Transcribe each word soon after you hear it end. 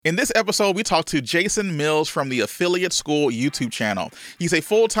In this episode, we talked to Jason Mills from the Affiliate School YouTube channel. He's a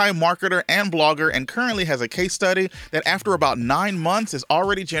full-time marketer and blogger and currently has a case study that after about 9 months is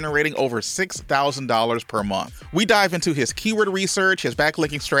already generating over $6,000 per month. We dive into his keyword research, his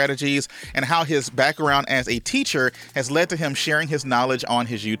backlinking strategies, and how his background as a teacher has led to him sharing his knowledge on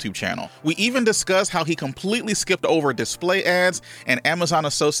his YouTube channel. We even discuss how he completely skipped over display ads and Amazon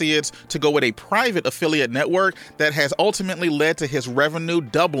Associates to go with a private affiliate network that has ultimately led to his revenue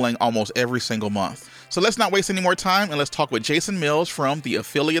doubling almost every single month. So let's not waste any more time and let's talk with Jason Mills from the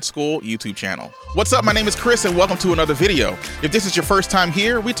Affiliate School YouTube channel. What's up? My name is Chris and welcome to another video. If this is your first time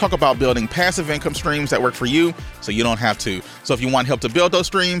here, we talk about building passive income streams that work for you so you don't have to. So if you want help to build those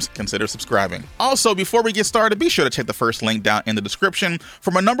streams, consider subscribing. Also, before we get started, be sure to check the first link down in the description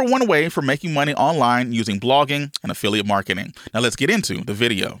for my #1 way for making money online using blogging and affiliate marketing. Now let's get into the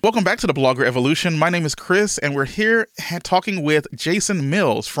video. Welcome back to the Blogger Evolution. My name is Chris and we're here talking with Jason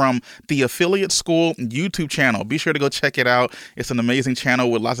Mills from the Affiliate School YouTube channel. Be sure to go check it out. It's an amazing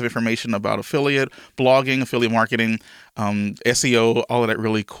channel with lots of information about affiliate, blogging, affiliate marketing, SEO, all of that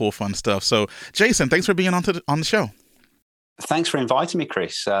really cool, fun stuff. So Jason, thanks for being on the show. Thanks for inviting me,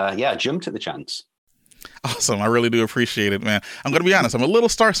 Chris. I jumped at the chance. Awesome. I really do appreciate it, man. I'm going to be honest. I'm a little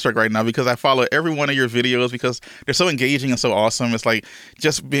starstruck right now because I follow every one of your videos because they're so engaging and so awesome. It's like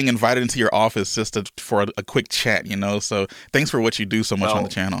just being invited into your office just for a quick chat, you know? So thanks for what you do so much on the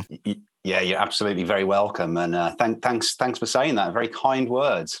channel. Yeah, you're absolutely very welcome. And thanks for saying that. Very kind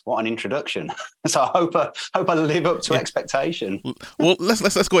words. What an introduction. So I hope I live up to expectation. Well,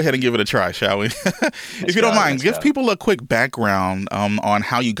 let's go ahead and give it a try, shall we? If you don't mind, give people a quick background on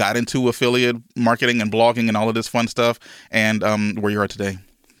how you got into affiliate marketing and blogging and all of this fun stuff and where you are today.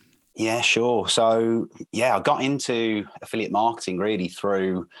 Yeah, sure. So, I got into affiliate marketing really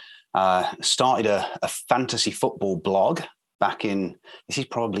through, started a fantasy football blog back in, this is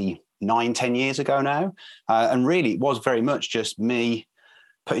probably 9-10 years ago now. And really it was very much just me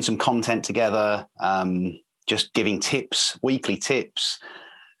putting some content together, just giving tips, weekly tips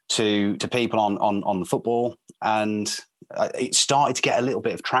to people on the football. And it started to get a little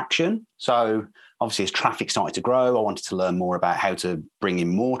bit of traction. So obviously as traffic started to grow, I wanted to learn more about how to bring in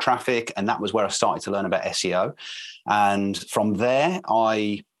more traffic. And that was where I started to learn about SEO. And from there,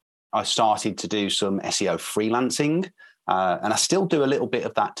 I started to do some SEO freelancing. And I still do a little bit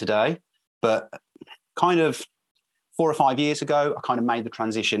of that today, but kind of 4 or 5 years ago, I kind of made the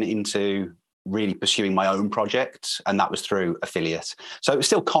transition into really pursuing my own projects, and that was through affiliate. So it was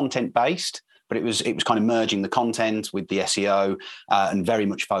still content-based, but it was kind of merging the content with the SEO and very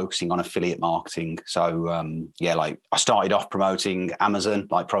much focusing on affiliate marketing. So I started off promoting Amazon,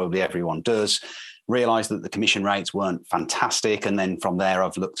 like probably everyone does. Realized that the commission rates weren't fantastic, and then from there,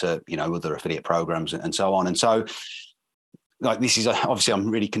 I've looked at other affiliate programs and so on, and so. Like this is obviously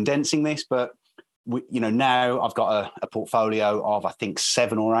I'm really condensing this, but now I've got a portfolio of I think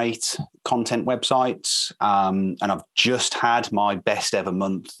 7 or 8 content websites, and I've just had my best ever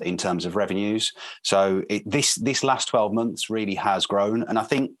month in terms of revenues. So this last 12 months really has grown, and I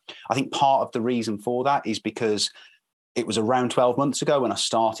think part of the reason for that is because it was around 12 months ago when I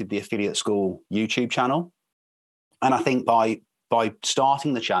started the Affiliate School YouTube channel, and I think by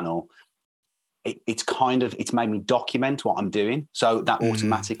starting the channel. It's made me document what I'm doing. So that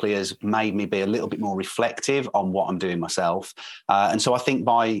automatically has made me be a little bit more reflective on what I'm doing myself. And so I think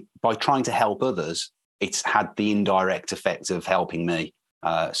by trying to help others, it's had the indirect effect of helping me.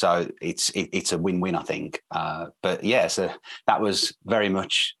 So it's a win-win, I think. But yeah, so that was very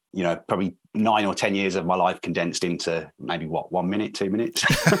much, probably 9 or 10 years of my life condensed into maybe 1 minute, 2 minutes.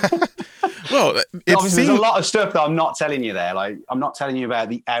 Well, obviously there's a lot of stuff that I'm not telling you there. Like I'm not telling you about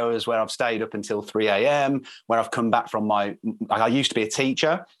the hours where I've stayed up until 3 a.m., where I've come back from I used to be a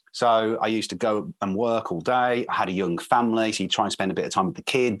teacher. So I used to go and work all day. I had a young family. So you try and spend a bit of time with the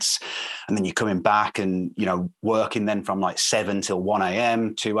kids, and then you're coming back and, working then from like 7 till 1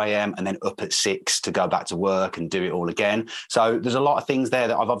 a.m., 2 a.m., and then up at 6 to go back to work and do it all again. So there's a lot of things there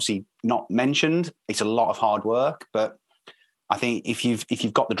that I've obviously not mentioned. It's a lot of hard work, but I think if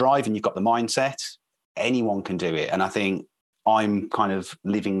you've got the drive and you've got the mindset, anyone can do it. And I think I'm kind of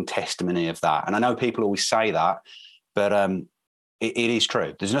living testimony of that. And I know people always say that, but it is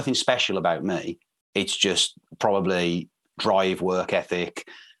true. There's nothing special about me. It's just probably drive, work ethic,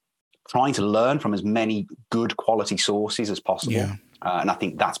 trying to learn from as many good quality sources as possible. Yeah. And I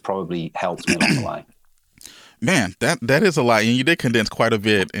think that's probably helped me along the way. Man, that is a lot, and you did condense quite a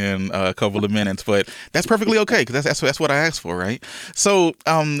bit in a couple of minutes, but that's perfectly okay because that's what I asked for, right? So,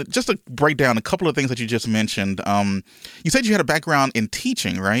 just to break down a couple of things that you just mentioned, you said you had a background in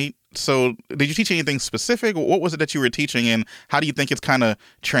teaching, right? So did you teach anything specific? What was it that you were teaching, and how do you think it's kind of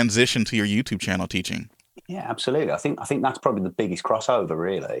transitioned to your YouTube channel teaching? Yeah, absolutely. I think that's probably the biggest crossover,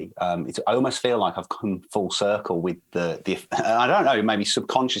 really. I almost feel like I've come full circle with the. I don't know, maybe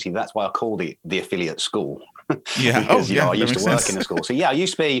subconsciously that's why I called it the affiliate school. Yeah. Because, yeah. I used to work sense. in a school. So yeah, I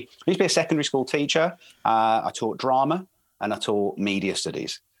used to be a secondary school teacher. I taught drama and I taught media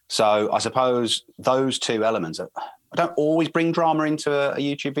studies. So I suppose those two elements. I don't always bring drama into a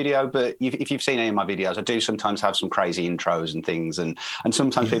YouTube video, but if you've seen any of my videos, I do sometimes have some crazy intros and things, and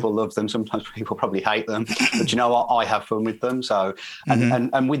sometimes people love them, sometimes people probably hate them, but you know what? I have fun with them. So,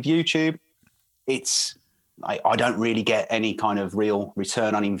 and with YouTube, I don't really get any kind of real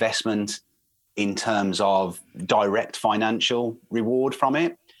return on investment in terms of direct financial reward from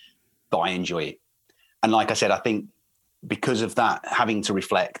it, but I enjoy it. And like I said, I think because of that, having to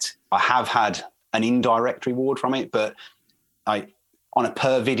reflect, I have had an indirect reward from it, but on a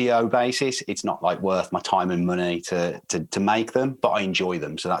per video basis, it's not like worth my time and money to make them, but I enjoy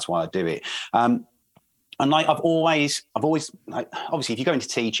them. So that's why I do it. And like I've always like, obviously if you go into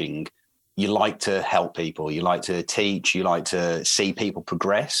teaching, you like to help people, you like to teach, you like to see people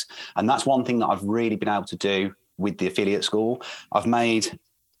progress. And that's one thing that I've really been able to do with the affiliate school. I've made,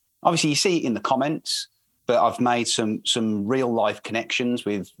 obviously you see it in the comments, but I've made some real life connections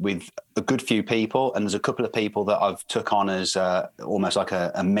with a good few people, and there's a couple of people that I've took on as almost like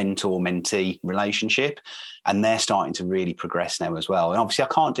a mentor-mentee relationship, and they're starting to really progress now as well. And obviously, I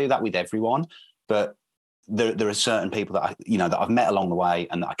can't do that with everyone, but there are certain people that that I've met along the way,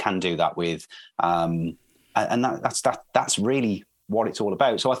 and that I can do that with, and that's really what it's all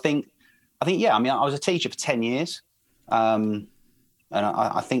about. So I think yeah, I mean, I was a teacher for 10 years, and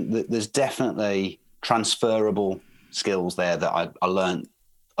I think that there's definitely transferable skills there that I learned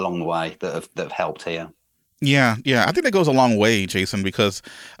along the way that have helped here. Yeah, I think that goes a long way, Jason, because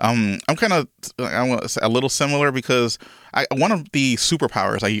I'm kind of a little similar, because one of the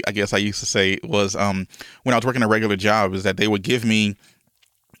superpowers I guess I used to say was when I was working a regular job is that they would give me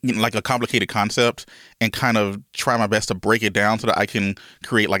like a complicated concept and kind of try my best to break it down so that I can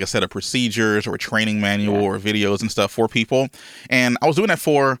create like a set of procedures or a training manual or videos and stuff for people. And I was doing that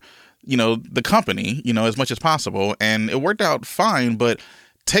for the company, as much as possible. And it worked out fine, but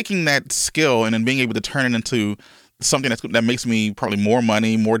taking that skill and then being able to turn it into something that makes me probably more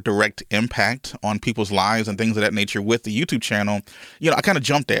money, more direct impact on people's lives and things of that nature with the YouTube channel, I kind of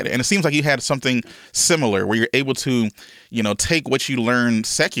jumped at it. And it seems like you had something similar where you're able to, take what you learned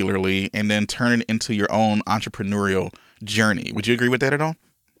secularly and then turn it into your own entrepreneurial journey. Would you agree with that at all?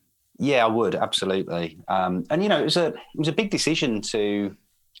 Yeah, I would. Absolutely. And, it was a big decision to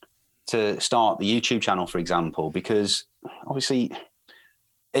start the YouTube channel, for example, because obviously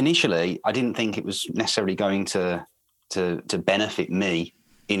initially I didn't think it was necessarily going to benefit me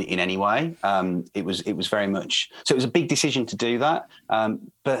in any way. It was very much, so it was a big decision to do that.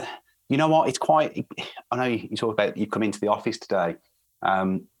 But you know what, I know you talk about you come into the office today,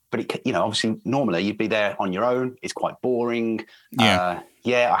 but obviously normally you'd be there on your own. It's quite boring. I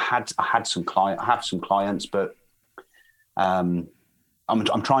have some clients, but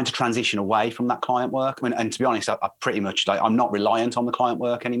I'm trying to transition away from that client work. I mean, and to be honest, I pretty much I'm not reliant on the client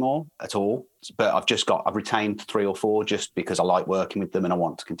work anymore at all. But I've retained 3 or 4 just because I like working with them and I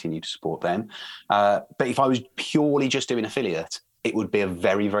want to continue to support them. But if I was purely just doing affiliate, it would be a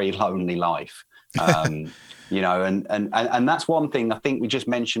very, very lonely life. And that's one thing I think we just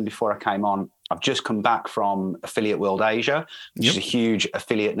mentioned before I came on. I've just come back from Affiliate World Asia, which is a huge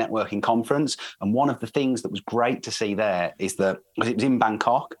affiliate networking conference. And one of the things that was great to see there is that it was in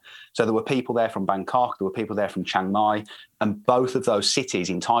Bangkok. So there were people there from Bangkok, there were people there from Chiang Mai, and both of those cities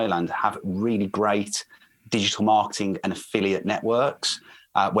in Thailand have really great digital marketing and affiliate networks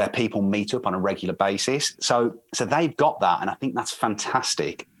where people meet up on a regular basis. So they've got that, and I think that's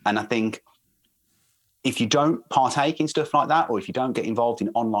fantastic. And I think if you don't partake in stuff like that, or if you don't get involved in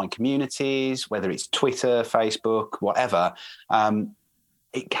online communities, whether it's Twitter, Facebook, whatever,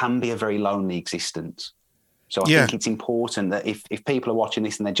 it can be a very lonely existence. So I think it's important that if people are watching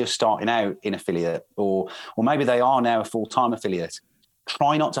this and they're just starting out in affiliate, or maybe they are now a full-time affiliate,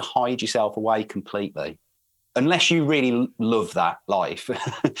 try not to hide yourself away completely. Unless you really love that life.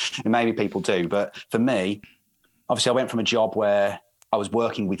 And maybe people do. But for me, obviously I went from a job where I was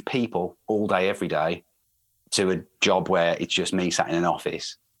working with people all day, every day, to a job where it's just me sat in an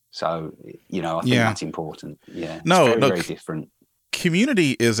office. So, I think that's important. Yeah. It's very different.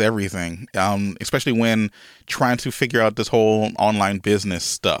 Community is everything, especially when trying to figure out this whole online business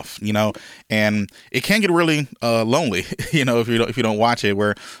stuff, and it can get really lonely, if you don't watch it,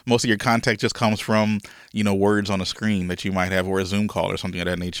 where most of your contact just comes from words on a screen that you might have, or a Zoom call or something of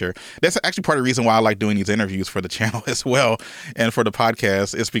that nature. That's actually part of the reason why I like doing these interviews for the channel as well, and for the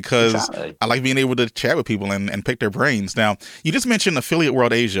podcast, is because Exactly. I like being able to chat with people and pick their brains. Now, you just mentioned Affiliate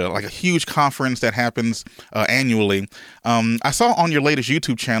World Asia, like a huge conference that happens annually. I saw on your latest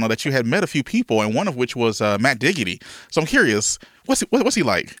YouTube channel that you had met a few people, and one of which was Matt Diggity. So I'm curious, what's he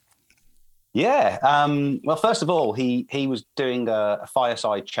like? Yeah. Well, first of all, he was doing a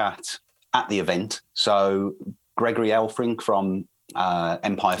fireside chat at the event. So Gregory Elfrink from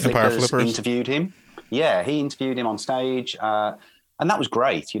Empire Flippers interviewed him. Yeah, he interviewed him on stage, and that was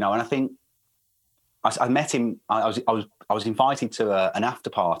great. And I think I met him. I was invited to an after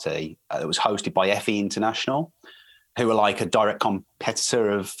party that was hosted by FE International, who were like a direct competitor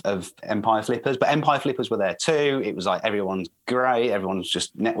of Empire Flippers. But Empire Flippers were there too. It was like everyone's great. Everyone's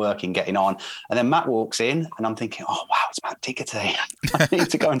just networking, getting on. And then Matt walks in and I'm thinking, oh, wow, it's Matt Diggity. I need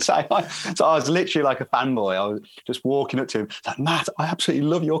to go and say hi. So I was literally like a fanboy. I was just walking up to him like, Matt, I absolutely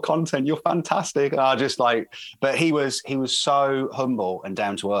love your content. You're fantastic. And I just but he was so humble and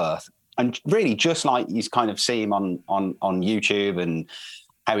down to earth. And really just like you kind of see him on YouTube and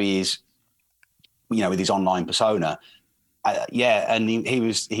how he is, with his online persona. And he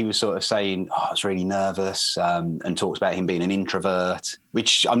was sort of saying, oh, I was really nervous, and talks about him being an introvert,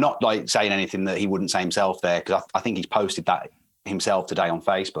 which I'm not like saying anything that he wouldn't say himself there, because I think he's posted that himself today on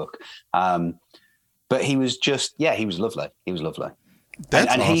Facebook. But he was just, he was lovely. He was lovely.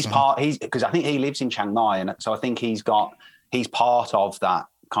 That's and awesome. he's because I think he lives in Chiang Mai. And so I think he's part of that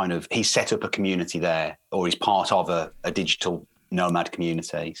kind of, he's set up a community there, or he's part of a digital nomad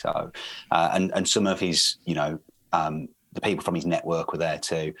community. So, and some of his, the people from his network were there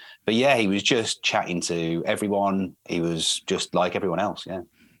too. But yeah, he was just chatting to everyone. He was just like everyone else. Yeah.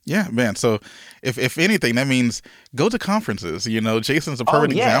 Yeah, man. So if anything, that means go to conferences. Jason's a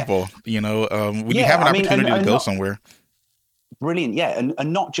perfect example, when you have an opportunity to go somewhere. Brilliant. Yeah.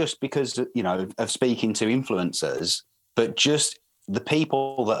 And not just because, of speaking to influencers, but just the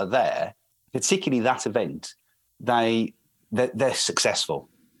people that are there, particularly that event, they're successful.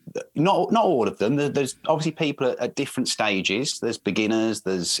 Not all of them. There's obviously people at different stages. There's beginners,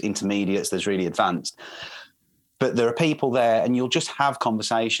 there's intermediates, there's really advanced. But there are people there, and you'll just have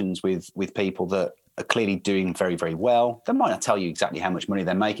conversations with people that are clearly doing very, very well. They might not tell you exactly how much money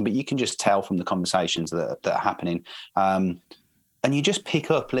they're making, but you can just tell from the conversations that are happening. And you just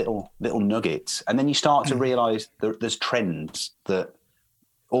pick up little nuggets, and then you start to realize there's trends that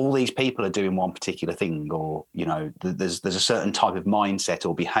all these people are doing one particular thing, or, there's a certain type of mindset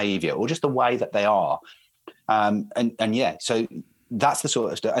or behavior, or just the way that they are. So that's the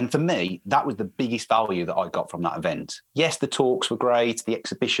sort of stuff. And for me, that was the biggest value that I got from that event. Yes, the talks were great. The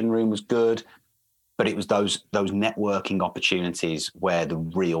exhibition room was good, but it was those networking opportunities where the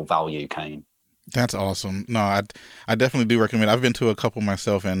real value came. That's awesome. No, I definitely do recommend. I've been to a couple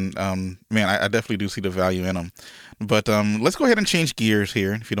myself, and man, I definitely do see the value in them. But let's go ahead and change gears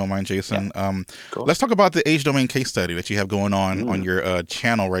here, if you don't mind, Jason. Yeah. Cool. Let's talk about the Age Domain case study that you have going on your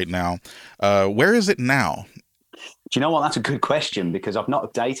channel right now. Where is it now? Do you know what? That's a good question, because I've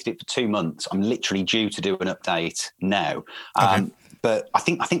not updated it for 2 months. I'm literally due to do an update now. Okay. But I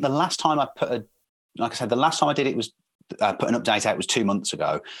think the last time I the last time I did it was put an update out was 2 months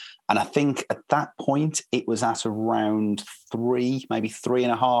ago. And I think at that point it was at around maybe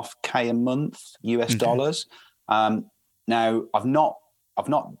 3.5K a month US dollars. Now I've not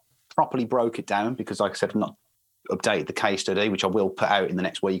properly broke it down, because, like I said, I've not updated the case study, which I will put out in the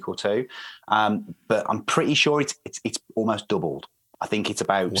next week or two. But I'm pretty sure it's almost doubled. I think it's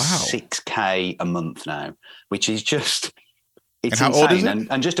about 6K a month now, which is just, it's and insane. How old is it?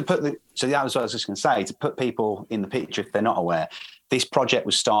 And just to put so that was what I was just going to say, to put people in the picture if they're not aware, this project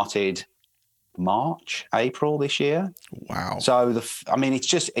was started April this year. Wow. So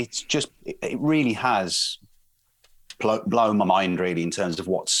it really has blown my mind, really, in terms of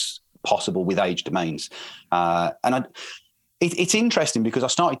what's possible with age domains. It's interesting because I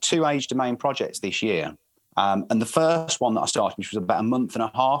started 2 age domain projects this year. And the first one that I started, which was about a month and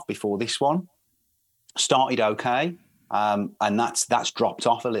a half before this one, started okay. And that's dropped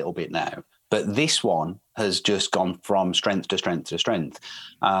off a little bit now. But this one has just gone from strength to strength to strength.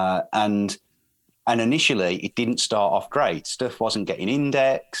 And initially, it didn't start off great. Stuff wasn't getting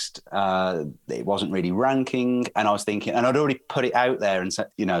indexed. It wasn't really ranking. And I was thinking, and I'd already put it out there and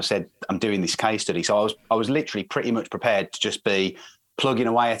said I'm doing this case study. So I was literally pretty much prepared to just be plugging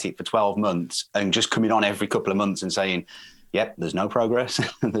away at it for 12 months and just coming on every couple of months and saying, yep, there's no progress,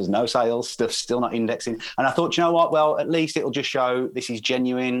 there's no sales, stuff's still not indexing. And I thought, you know what? Well, at least it'll just show this is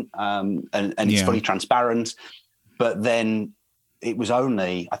genuine, and it's fully transparent. But then it was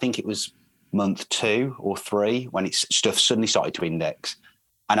only, I think it was month 2 or 3 when its stuff suddenly started to index.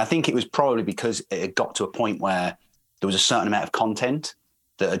 And I think it was probably because it had got to a point where there was a certain amount of content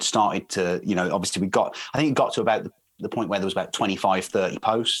that had started to, obviously I think it got to about the point where there was about 25, 30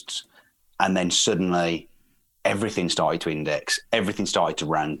 posts. And then suddenly everything started to index, everything started to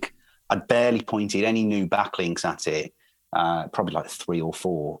rank. I'd barely pointed any new backlinks at it, probably like 3 or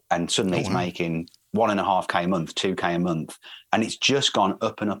 4. And suddenly it's making 1.5K a month, 2K a month. And it's just gone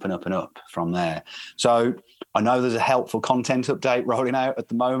up and up and up and up from there. So I know there's a helpful content update rolling out at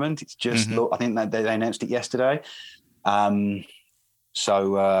the moment. It's just, I think that they announced it yesterday.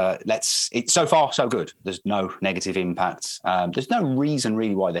 So it's so far so good. There's no negative impacts. There's no reason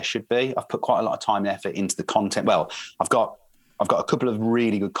really why there should be. I've put quite a lot of time and effort into the content. Well, I've got a couple of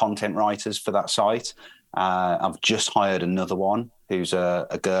really good content writers for that site. I've just hired another one who's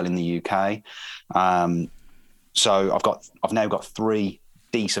a girl in the UK. So I've now got 3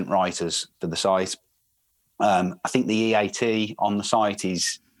 decent writers for the site. I think the EAT on the site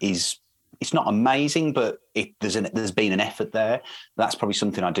is it's not amazing, but there's been an effort there. That's probably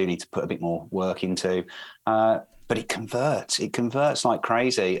something I do need to put a bit more work into. But it converts. It converts like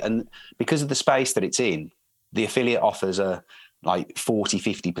crazy. And because of the space that it's in, the affiliate offers are like 40,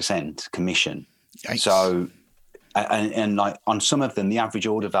 50% commission. Yikes. So, and like on some of them, the average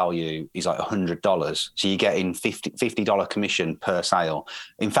order value is like $100. So you're getting $50 commission per sale.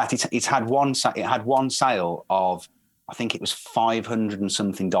 In fact, it had one sale of, I think it was $500 and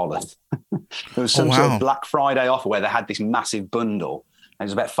something. There was some sort of Black Friday offer where they had this massive bundle. And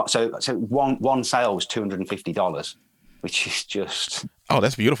it was about so one sale was $250, which is just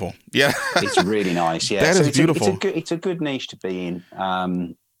that's beautiful. Yeah, it's really nice. Yeah, that is beautiful. It's a good niche to be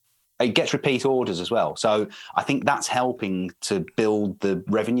in. It gets repeat orders as well. So I think that's helping to build the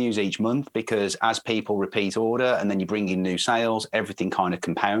revenues each month, because as people repeat order and then you bring in new sales, everything kind of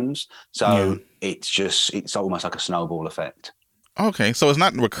compounds. So it's almost like a snowball effect. Okay. So it's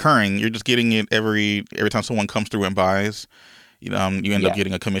not recurring. You're just getting it every time someone comes through and buys, you end up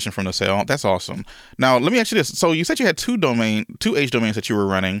getting a commission from the sale. That's awesome. Now, let me ask you this. So you said you had 2 H domains that you were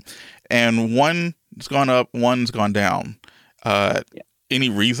running, and one's gone up, one's gone down. Any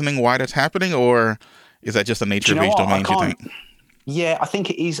reasoning why that's happening, or is that just the nature of H domains, you think? Yeah, I think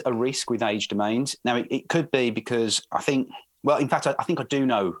it is a risk with H domains. Now, it could be because I think I do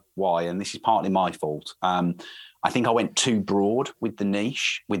know why, and this is partly my fault. I think I went too broad with the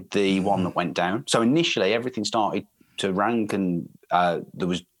niche, with the one that went down. So initially, everything started to rank, and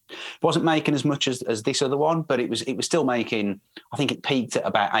wasn't making as much as this other one, but it was still making, I think it peaked at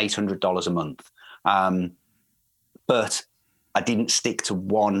about $800 a month. But I didn't stick to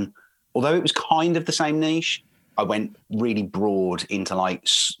one, although it was kind of the same niche. I went really broad into like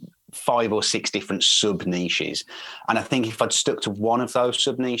 5 or 6 different sub niches. And I think if I'd stuck to one of those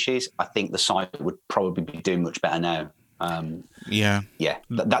sub niches, I think the site would probably be doing much better now. That's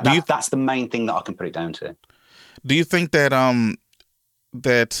the main thing that I can put it down to. Do you think that how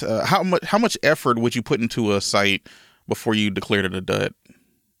much effort would you put into a site before you declared it a dud?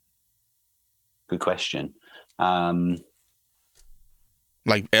 Good question.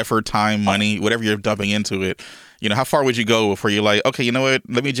 Like effort, time, money, whatever you're dumping into it, how far would you go before you're like, okay, you know what,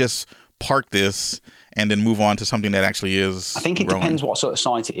 let me just park this and then move on to something that actually is I think it growing? Depends what sort of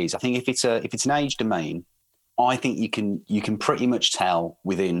site it is. I think if it's an age domain, I think you can pretty much tell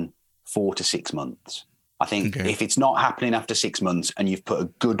within 4 to 6 months. I think if it's not happening after 6 months and you've put a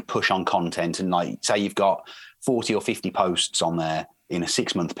good push on content, and like say you've got 40 or 50 posts on there in a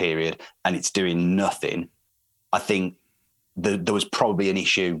 6-month period and it's doing nothing, I think there was probably an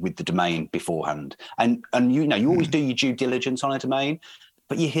issue with the domain beforehand. And you always do your due diligence on a domain,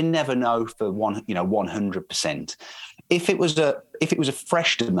 but you can never know for 100%. If it was a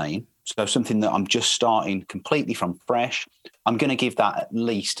fresh domain, so something that I'm just starting completely from fresh, I'm going to give that at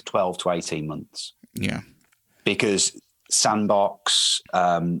least 12 to 18 months. Yeah. Because Sandbox,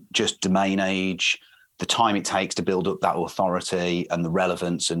 just domain age, the time it takes to build up that authority and the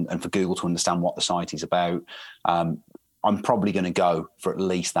relevance and for Google to understand what the site is about, I'm probably going to go for at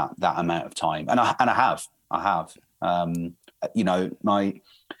least that amount of time. And I have.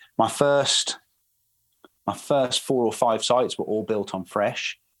 My first 4 or 5 sites were all built on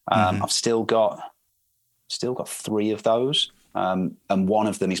Fresh. I've still got 3 of those. And one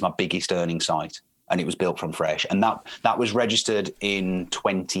of them is my biggest earning site, and it was built from Fresh. And that was registered in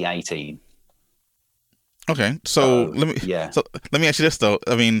 2018. Okay, so let me ask you this though.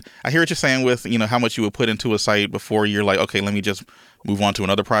 I mean, I hear what you're saying with how much you would put into a site before you're like, okay, let me just move on to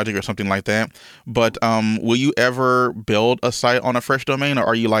another project or something like that. But will you ever build a site on a fresh domain, or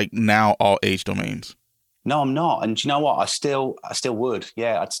are you like now all H domains? No, I'm not. And do you know what? I still would.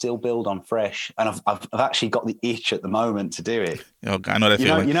 Yeah, I'd still build on fresh. And I've actually got the itch at the moment to do it. Oh, I know that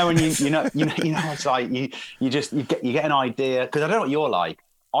feeling. When it's like you get an idea, because I don't know what you're like.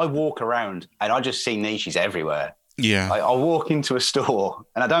 I walk around and I just see niches everywhere. Yeah. Like, I'll walk into a store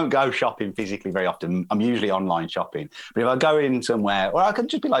and I don't go shopping physically very often. I'm usually online shopping. But if I go in somewhere, or I could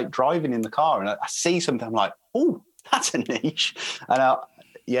just be like driving in the car and I see something, I'm like, oh, that's a niche. And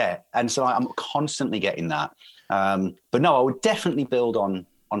and so I'm constantly getting that. But no, I would definitely build on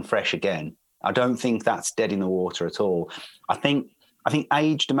fresh again. I don't think that's dead in the water at all. I think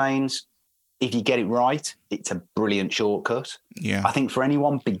age domains, if you get it right, it's a brilliant shortcut. Yeah. I think for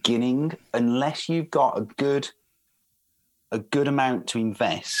anyone beginning, unless you've got a good amount to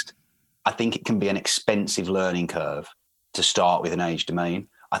invest, I think it can be an expensive learning curve to start with an age domain.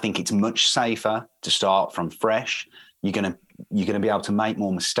 I think it's much safer to start from fresh. You're gonna be able to make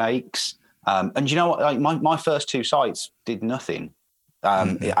more mistakes. And you know what? Like my first 2 sites did nothing,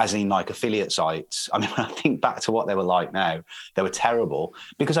 as in like affiliate sites. I mean, when I think back to what they were like now, they were terrible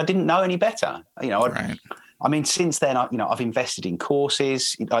because I didn't know any better. Right. I mean, since then, I've invested in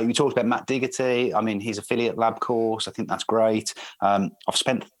courses. Like we talked about Matt Diggity. I mean, his affiliate lab course, I think that's great. I've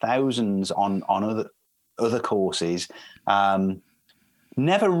spent thousands on other courses.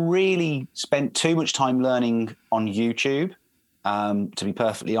 Never really spent too much time learning on YouTube, to be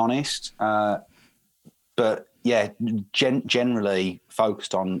perfectly honest. But yeah, generally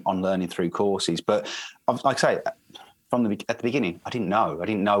focused on learning through courses. But like I say, at the beginning, I didn't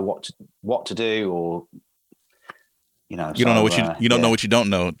know what to do, or you don't know what you don't know what you don't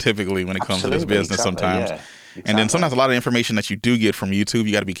know typically when it comes to this business sometimes. Yeah. Exactly. And then sometimes a lot of information that you do get from YouTube,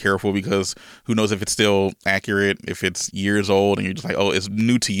 you got to be careful because who knows if it's still accurate, if it's years old and you're just like, oh, it's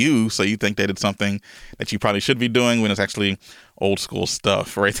new to you. So you think that it's something that you probably should be doing when it's actually old school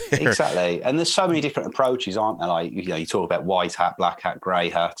stuff right there. Exactly. And there's so many different approaches, aren't there? Like, you talk about white hat, black hat, grey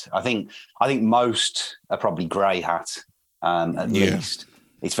hat. I think most are probably grey hat, at least.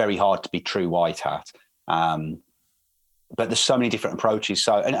 It's very hard to be true white hat. But there's so many different approaches.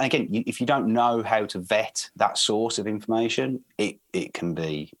 So, and again, if you don't know how to vet that source of information, it can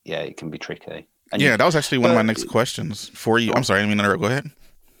be tricky. And that was actually one of my next questions for you. I'm sorry, I didn't mean to go ahead.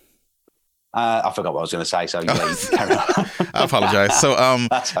 I forgot what I was going to say, so you carry on. I apologize. So,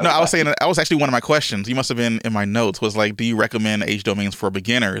 okay. No, I was saying that was actually one of my questions. You must have been in my notes. Was like, do you recommend age domains for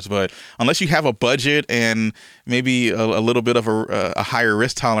beginners? But unless you have a budget and maybe a little bit of a higher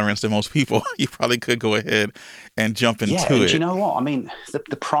risk tolerance than most people, you probably could go ahead and jump into it. Do you know what I mean?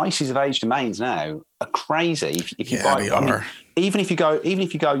 The prices of age domains now are crazy. If you buy, they are. Even if you go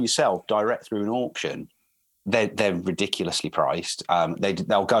yourself direct through an auction, they're ridiculously priced.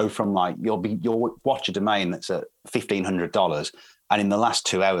 They'll go from like you'll watch a domain that's at $1,500, and in the last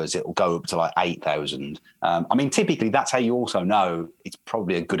 2 hours it'll go up to like 8,000. I mean, typically that's how you also know it's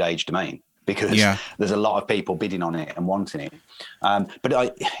probably a good age domain, because there's a lot of people bidding on it and wanting it.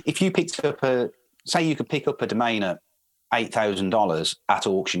 But if you picked up you could pick up a domain at $8,000 at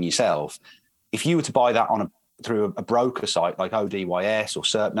auction yourself, if you were to buy that through a broker site like ODYS or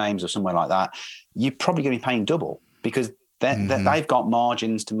SERP Names or somewhere like that, you're probably going to be paying double, because they've got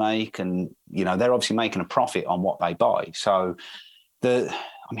margins to make, and they're obviously making a profit on what they buy. So you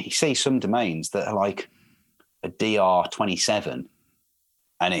see some domains that are like a DR27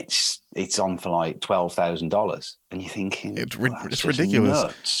 and it's on for like $12,000, and you're thinking it's ridiculous.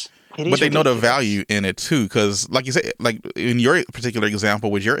 Nuts. But they know the value in it too, because like you said, like in your particular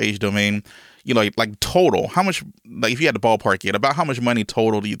example with your age domain, like total, how much, like if you had to ballpark it, about how much money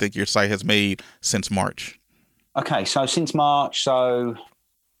total do you think your site has made since March? Okay, so since March, so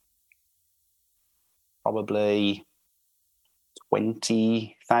probably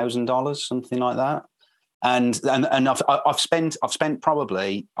 $20,000, something like that. And I've spent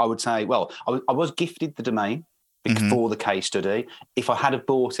probably, I would say, well, I was gifted the domain before the case study. If I had have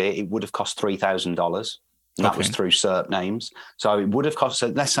bought it, it would have cost $3,000. That was through SERP Names. So it would have cost, so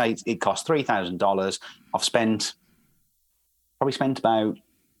let's say it cost $3,000. I've probably spent about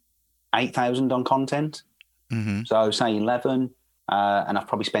 $8,000 on content. So say 11, and I've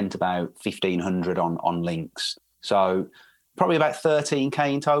probably spent about $1,500 on links. So probably about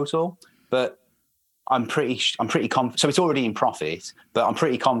 13K in total, but I'm pretty confident. So it's already in profit, but I'm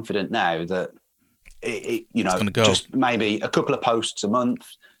pretty confident now that just maybe a couple of posts a month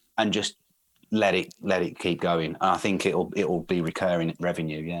and just let it keep going. And I think it'll be recurring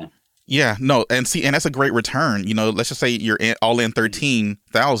revenue. Yeah. Yeah, no, and that's a great return. Let's just say you're all in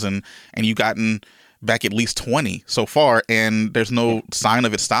 13,000 and you've gotten back at least 20 so far, and there's no sign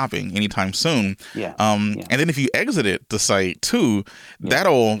of it stopping anytime soon. And then if you exited the site too,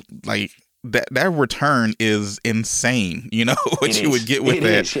 that'll like that return is insane, what you would get with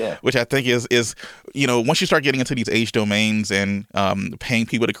that, yeah. which I think is once you start getting into these age domains and paying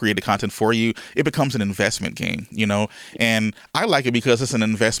people to create the content for you, it becomes an investment game, and I like it because it's an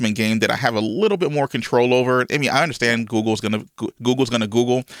investment game that I have a little bit more control over. I mean, I understand Google's gonna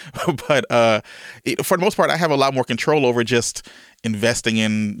Google, but for the most part, I have a lot more control over just investing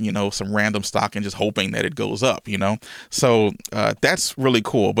in some random stock and just hoping that it goes up, so that's really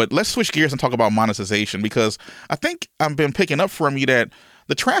cool. But let's switch gears and talk about monetization, because I think I've been picking up from you that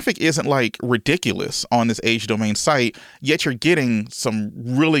the traffic isn't like ridiculous on this age domain site, yet you're getting some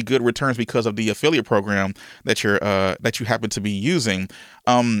really good returns because of the affiliate program that you happen to be using.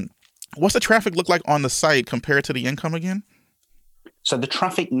 What's the traffic look like on the site compared to the income again? So the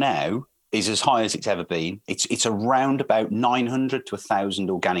traffic now is as high as it's ever been. It's around about 900 to 1,000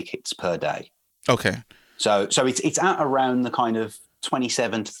 organic hits per day. Okay. So it's at around the kind of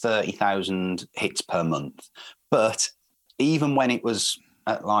 27 to 30,000 hits per month. But even when it was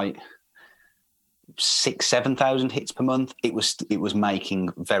at like 6,000-7,000 hits per month, it was making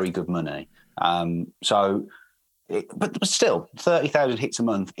very good money. But still 30,000 hits a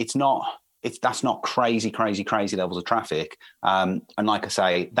month. That's not crazy levels of traffic. And like I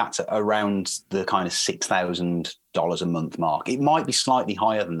say, that's around the kind of $6,000 a month mark. It might be slightly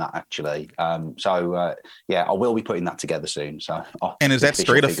higher than that, actually. I will be putting that together soon. So, and is that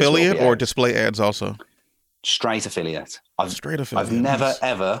straight affiliate or display ads also? Straight affiliate. I've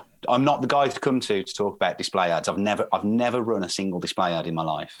Nice. I'm not the guy to come to talk about display ads. I've never run a single display ad in my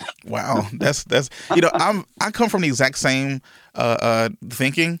life. Wow, that's I come from the exact same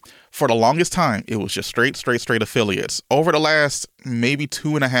thinking. For the longest time, it was just straight affiliates. Over the last maybe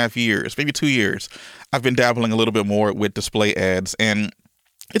 2.5 years, maybe 2 years, I've been dabbling a little bit more with display ads, and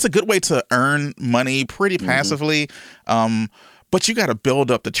it's a good way to earn money pretty passively. But you got to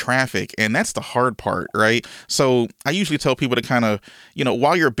build up the traffic, and that's the hard part, right? So I usually tell people to kind of,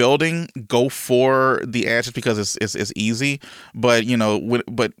 while you're building, go for the ads just because it's easy. But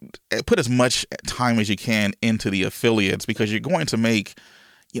but put as much time as you can into the affiliates, because you're going to make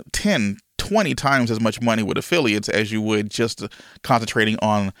 10, 20 times as much money with affiliates as you would just concentrating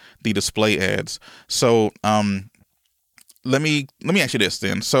on the display ads. So let me ask you this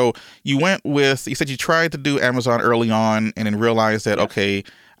then. So you said you tried to do Amazon early on and then realized that, okay,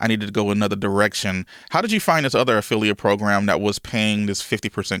 I needed to go another direction. How did you find this other affiliate program that was paying this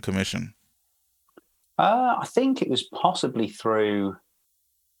 50% commission? I think it was possibly through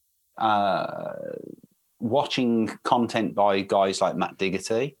watching content by guys like Matt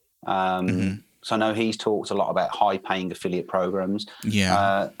Diggity. So I know he's talked a lot about high-paying affiliate programs.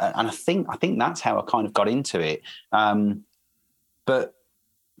 Yeah, and I think that's how I kind of got into it. But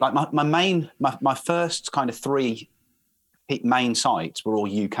like my first kind of 3 main sites were all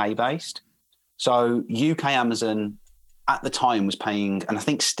UK based. So UK Amazon at the time was paying, and I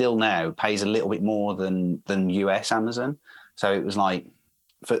think still now pays a little bit more than US Amazon. So it was like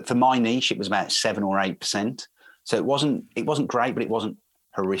for my niche, it was about 7 or 8%. So it wasn't great, but it wasn't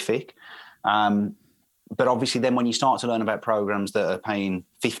horrific. But obviously then when you start to learn about programs that are paying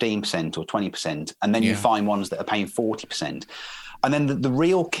 15% or 20%, and then you find ones that are paying 40%. And then the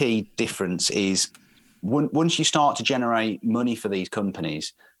real key difference is once you start to generate money for these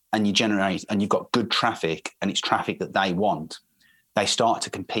companies and you've got good traffic and it's traffic that they want, they start to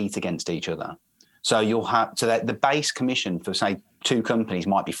compete against each other. So that the base commission for say 2 companies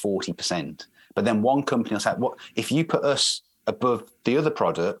might be 40%, but then one company will say, "What if you put us above the other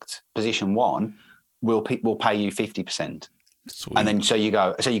product, position 1, we'll pay you 50%." Sweet. And then so you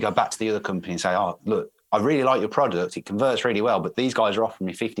go back to the other company and say, "Oh, look, I really like your product. It converts really well, but these guys are offering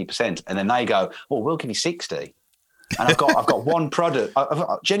me 50%." And then they go, "Oh, we'll give you 60." And I've got one product.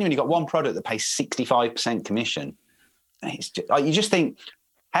 I've genuinely got one product that pays 65% commission. And it's just, you just think,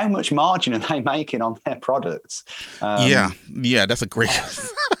 how much margin are they making on their products? Yeah, that's a great question.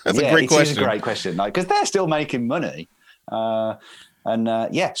 It is a great question, because they're still making money. One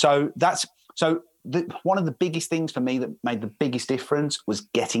of the biggest things for me that made the biggest difference was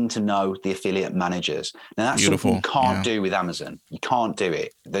getting to know the affiliate managers. Now that's something you can't do with Amazon. You can't do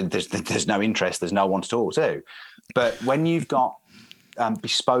it. There's no interest. There's no one to talk to. But when you've got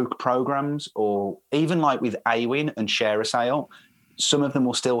bespoke programs, or even like with Awin and Share a Sale, some of them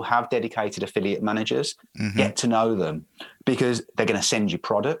will still have dedicated affiliate managers. Get to know them, because they're going to send you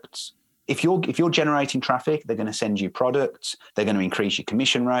products. If you're generating traffic, they're going to send you products. They're going to increase your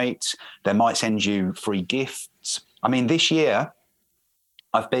commission rates. They might send you free gifts. I mean, this year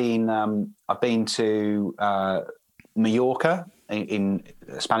I've been to Mallorca in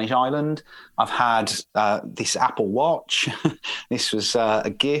Spanish Island. I've had this Apple Watch. This was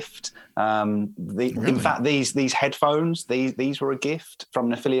a gift. Really? In fact, these headphones, these were a gift from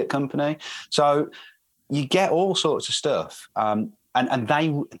an affiliate company. So you get all sorts of stuff, and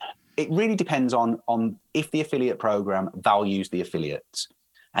it really depends on if the affiliate program values the affiliates.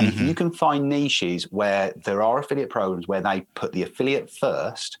 And if you can find niches where there are affiliate programs where they put the affiliate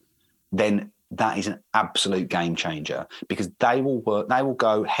first, then that is an absolute game changer, because they will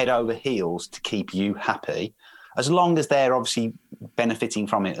go head over heels to keep you happy, as long as they're obviously benefiting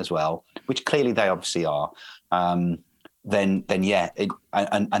from it as well, which clearly they obviously are. Then yeah,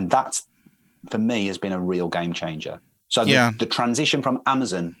 and that's, for me, has been a real game changer. So the transition from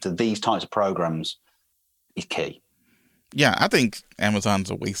Amazon to these types of programs is key. Yeah, I think Amazon's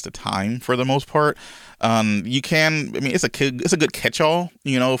a waste of time for the most part. It's a good catch-all,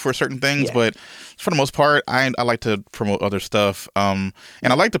 for certain things, but for the most part, I like to promote other stuff. And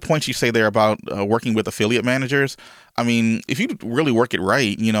I like the point you say there about working with affiliate managers. I mean, if you really work it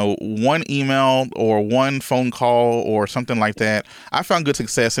right, one email or one phone call or something like that, I found good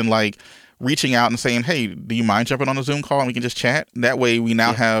success in reaching out and saying, hey, do you mind jumping on a Zoom call and we can just chat? That way we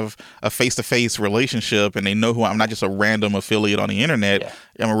now have a face-to-face relationship, and they know who I'm not just a random affiliate on the internet. Yeah.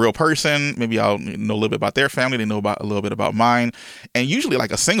 I'm a real person. Maybe I'll know a little bit about their family. They know a little bit about mine. And usually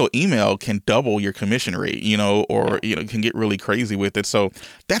a single email can double your commission rate, can get really crazy with it. So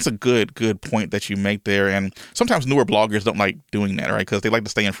that's a good point that you make there. And sometimes newer bloggers don't like doing that, right? Because they like to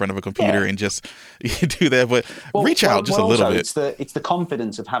stay in front of a computer and just do that. But reach out just a little bit. It's the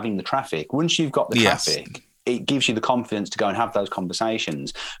confidence of having the traffic. Once you've got the traffic, it gives you the confidence to go and have those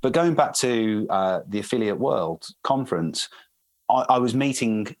conversations. But going back to the Affiliate World conference, I was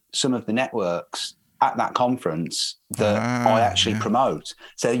meeting some of the networks at that conference that I actually promote.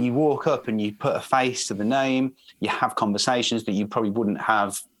 So you walk up and you put a face to the name, you have conversations that you probably wouldn't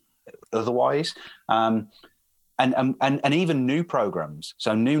have otherwise. And even new programs,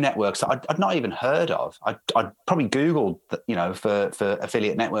 so new networks that I'd not even heard of. I'd probably Googled, for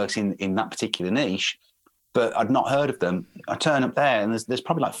affiliate networks in that particular niche, but I'd not heard of them. I turn up there and there's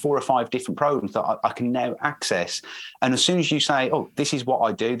probably 4 or 5 different programs that I can now access. And as soon as you say, oh, this is what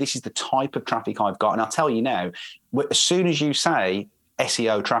I do, this is the type of traffic I've got. And I'll tell you now, as soon as you say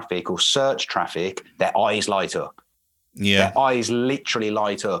SEO traffic or search traffic, their eyes light up. Yeah. Their eyes literally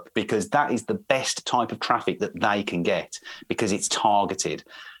light up, because that is the best type of traffic that they can get, because it's targeted.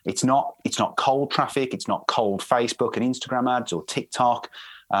 It's not cold traffic. It's not cold Facebook and Instagram ads or TikTok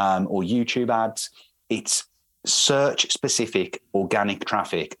or YouTube ads. It's search specific organic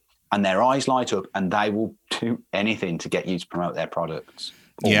traffic, and their eyes light up and they will do anything to get you to promote their products.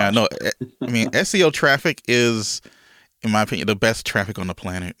 Almost. Yeah, no, I mean, SEO traffic is, in my opinion, the best traffic on the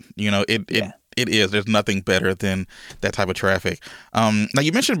planet. It is. There's nothing better than that type of traffic. Now,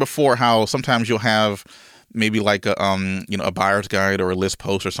 you mentioned before how sometimes you'll have maybe a buyer's guide or a list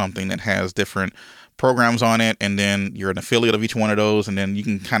post or something that has different programs on it, and then you're an affiliate of each one of those, and then you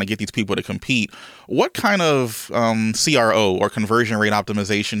can kind of get these people to compete. What kind of CRO or conversion rate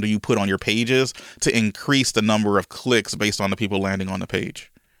optimization do you put on your pages to increase the number of clicks based on the people landing on the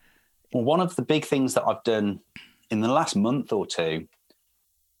page? Well, one of the big things that I've done in the last month or two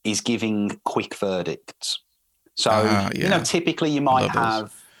is giving quick verdicts. So, typically you might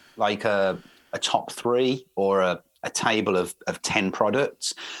have a top 3 or a table of 10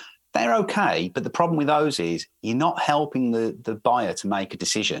 products. They're okay, but the problem with those is you're not helping the buyer to make a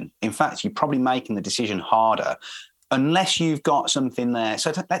decision. In fact, you're probably making the decision harder unless you've got something there.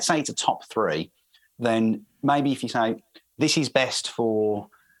 So let's say it's a top 3, then maybe if you say, this is best for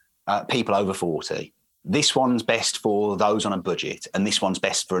people over 40, this one's best for those on a budget, and this one's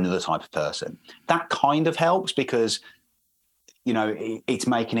best for another type of person. That kind of helps, because it's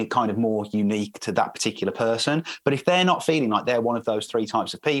making it kind of more unique to that particular person. But if they're not feeling like they're one of those 3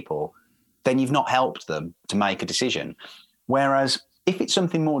 types of people, then you've not helped them to make a decision. Whereas if it's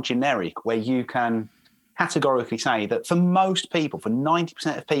something more generic, where you can categorically say that for most people, for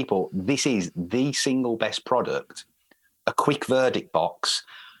 90% of people, this is the single best product, a quick verdict box.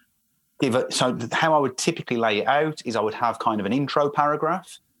 So how I would typically lay it out is I would have kind of an intro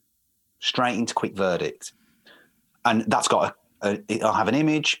paragraph straight into quick verdict. And that's got it'll have an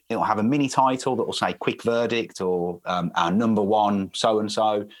image, it'll have a mini title that will say quick verdict or our number 1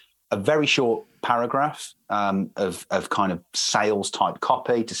 so-and-so, a very short paragraph of kind of sales type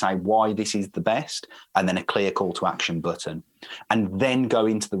copy to say why this is the best, and then a clear call to action button. And then go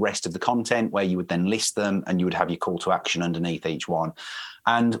into the rest of the content, where you would then list them and you would have your call to action underneath each one.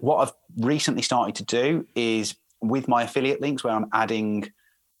 And what I've recently started to do is, with my affiliate links where I'm adding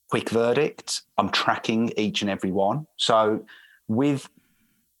quick verdict, I'm tracking each and every one. So with,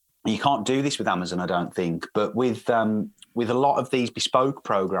 you can't do this with Amazon, I don't think, but with a lot of these bespoke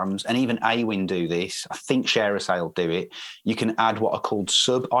programs, and even Awin do this, I think ShareASale do it, you can add what are called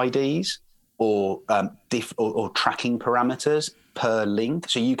sub IDs or tracking parameters per link.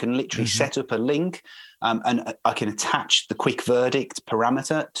 So you can literally set up a link, and I can attach the quick verdict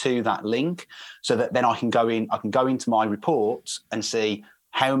parameter to that link, so that then I can go into my reports and see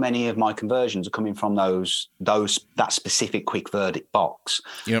how many of my conversions are coming from that specific quick verdict box.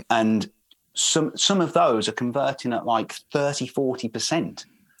 Yep. And some of those are converting at like 30-40%.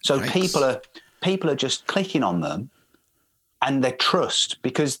 So Yikes. people are just clicking on them, and they trust,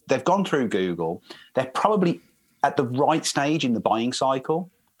 because they've gone through Google. They're probably at the right stage in the buying cycle,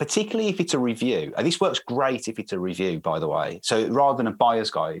 particularly if it's a review. And this works great if it's a review, by the way. So rather than a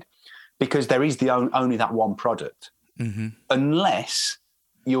buyer's guide, because there is only that one product. Unless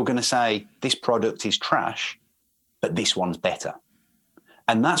you're going to say this product is trash, but this one's better.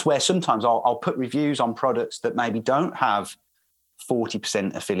 And that's where sometimes I'll put reviews on products that maybe don't have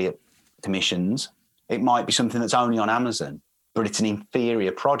 40% affiliate commissions. It might be something that's only on Amazon, but it's an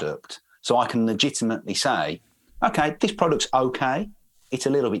inferior product. So I can legitimately say, okay, this product's okay. It's a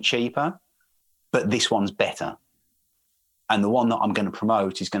little bit cheaper, but this one's better. And the one that I'm going to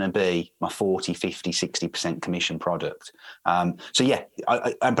promote is going to be my 40, 50, 60% commission product. So yeah,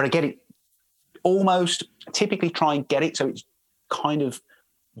 but I get it almost, typically try and get it so it's kind of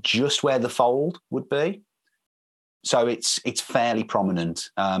just where the fold would be. So it's fairly prominent.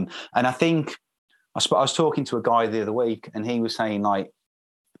 And I think I was talking to a guy the other week, and he was saying like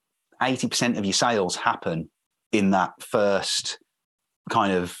 80% of your sales happen in that first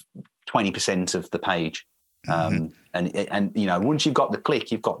kind of 20% of the page. And you know, once you've got the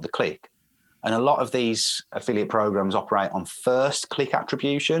click, you've got the click. And a lot of these affiliate programs operate on first click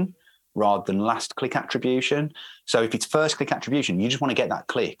attribution rather than last click attribution. So if it's first click attribution, you just want to get that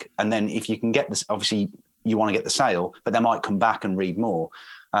click. And then if you can get this, obviously you want to get the sale, but they might come back and read more.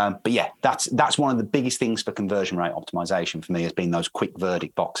 But yeah, that's one of the biggest things for conversion rate optimization for me, has been those quick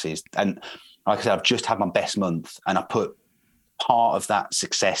verdict boxes. And like I said, I've just had my best month, and I put part of that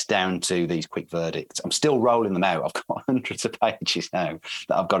success down to these quick verdicts. I'm still rolling them out. I've got hundreds of pages now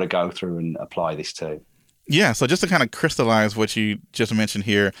that I've got to go through and apply this to. Yeah, so just to kind of crystallize what you just mentioned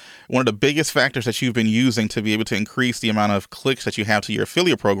here, one of the biggest factors that you've been using to be able to increase the amount of clicks that you have to your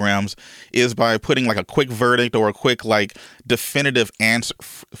affiliate programs is by putting like a quick verdict or a quick like definitive answer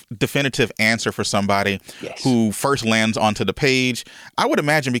for somebody who first lands onto the page. I would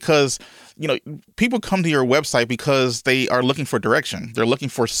imagine because, you know, people come to your website because they are looking for direction. They're looking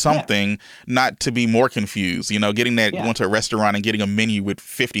for something, not to be more confused. You know, getting that going to a restaurant and getting a menu with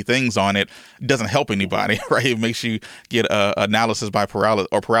 50 things on it doesn't help anybody, right? It makes you get analysis by paralysis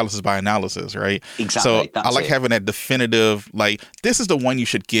or paralysis by analysis, right? Exactly. So I like having that definitive, like, this is the one you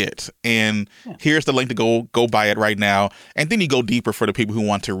should get, and here's the link to go buy it right now. And then you go deeper for the people who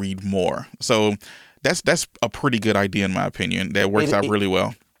want to read more. So that's a pretty good idea in my opinion. That works out really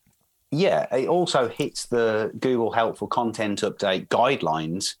well. Yeah, it also hits the Google Helpful Content Update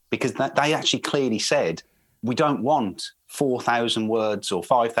guidelines, because they actually clearly said, we don't want 4,000 words or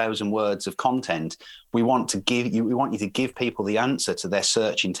 5,000 words of content. We want you to give people the answer to their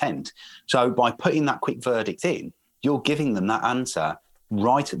search intent. So by putting that quick verdict in, you're giving them that answer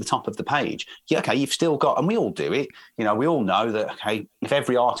right at the top of the page. Yeah, okay, you've still got, and we all do it, you know, we all know that, okay, if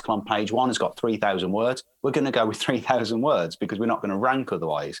every article on page one has got 3,000 words, we're going to go with 3,000 words because we're not going to rank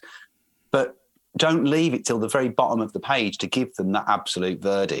otherwise. But don't leave it till the very bottom of the page to give them that absolute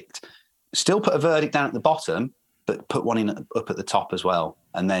verdict. Still put a verdict down at the bottom, but put one in up at the top as well.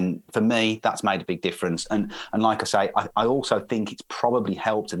 And then for me, that's made a big difference. And like I say, I also think it's probably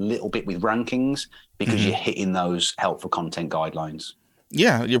helped a little bit with rankings, because you're hitting those helpful content guidelines.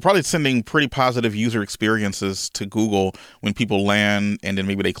 Yeah, you're probably sending pretty positive user experiences to Google when people land and then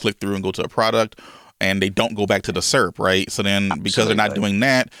maybe they click through and go to a product, and they don't go back to the SERP, right? So then because they're not doing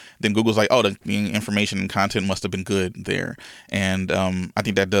that, then Google's like, oh, the information and content must have been good there. And I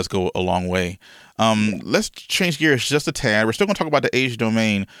think that does go a long way. Let's change gears just a tad. We're still going to talk about the age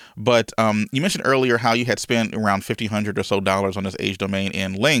domain, but you mentioned earlier how you had spent around $1,500 or so on this age domain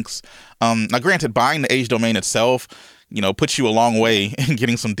in links. Now, granted, buying the age domain itself, you know, puts you a long way in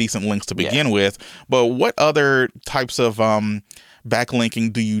getting some decent links to begin with. But what other types of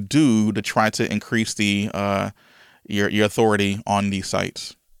backlinking do you do to try to increase the your authority on these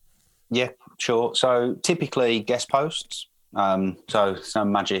sites? Yeah, sure. So typically guest posts. So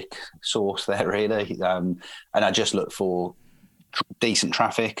some magic source there really. And I just look for decent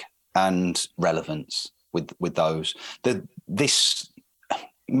traffic and relevance with those.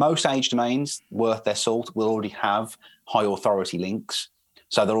 Most age domains worth their salt will already have high authority links.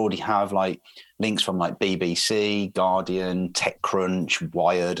 So they already have like links from like BBC, Guardian, TechCrunch,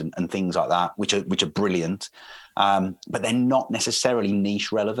 Wired, and things like that, which are brilliant. But they're not necessarily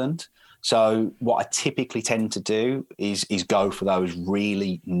niche relevant. So what I typically tend to do is go for those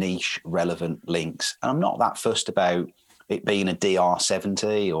really niche relevant links. And I'm not that fussed about it being a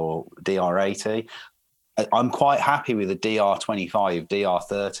DR70 or DR80. I'm quite happy with a DR25,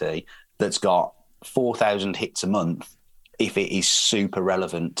 DR30 that's got 4,000 hits a month if it is super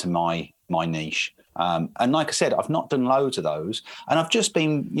relevant to my niche. And like I said, I've not done loads of those, and I've just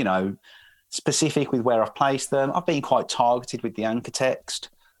been, specific with where I've placed them. I've been quite targeted with the anchor text.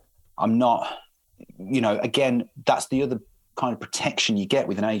 I'm not, again, that's the other kind of protection you get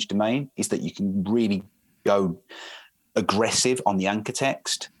with an age domain, is that you can really go aggressive on the anchor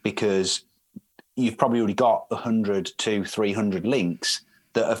text, because you've probably already got 100 to 300 links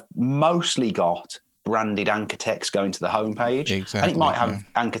that have mostly got branded anchor text going to the homepage. Exactly, and it might have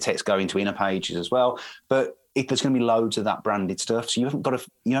anchor text going to inner pages as well, but there's going to be loads of that branded stuff, so you haven't got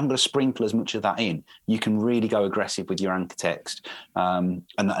to sprinkle as much of that in. You can really go aggressive with your anchor text, and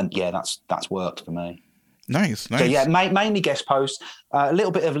yeah, that's worked for me. Nice. So yeah, mainly guest posts, a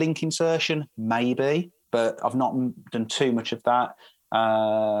little bit of link insertion maybe, but I've not done too much of that.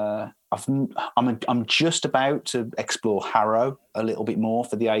 I'm just about to explore Harrow a little bit more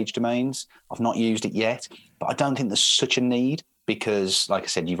for the age domains. I've not used it yet, but I don't think there's such a need, because, like I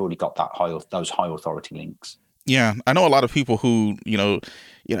said, you've already got those high authority links. Yeah, I know a lot of people who,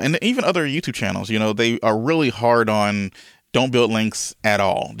 and even other YouTube channels, they are really hard on don't build links at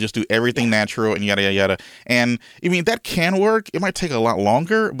all. Just do everything natural and yada, yada, yada. And I mean, that can work. It might take a lot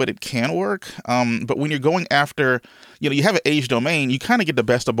longer, but it can work. But when you're going after, you have an age domain, you kind of get the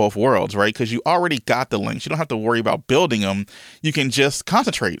best of both worlds, right? Because you already got the links. You don't have to worry about building them. You can just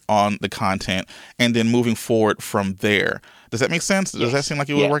concentrate on the content and then moving forward from there. Does that make sense? Does that seem like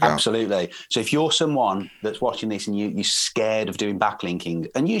it would work out? Absolutely. So if you're someone that's watching this and you're scared of doing backlinking,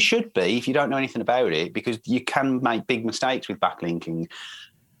 and you should be if you don't know anything about it, because you can make big mistakes with backlinking,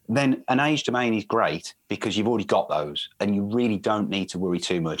 then an age domain is great, because you've already got those and you really don't need to worry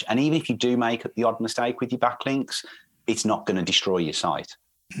too much. And even if you do make the odd mistake with your backlinks, it's not going to destroy your site.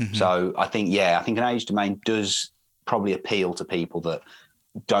 Mm-hmm. So I think an age domain does probably appeal to people that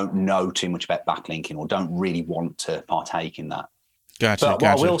don't know too much about backlinking or don't really want to partake in that. Gotcha. But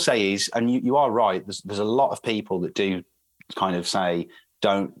what I will say is, and you are right, there's a lot of people that do kind of say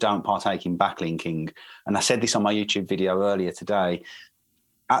don't partake in backlinking. And I said this on my YouTube video earlier today.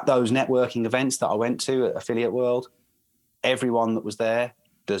 At those networking events that I went to at Affiliate World, everyone that was there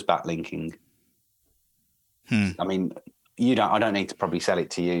does backlinking. I mean, I don't need to probably sell it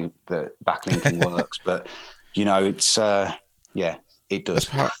to you that backlinking works, but it's it does.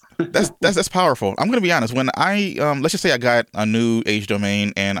 That's powerful. I'm going to be honest. When I let's just say I got a new age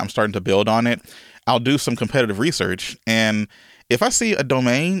domain and I'm starting to build on it, I'll do some competitive research, and if I see a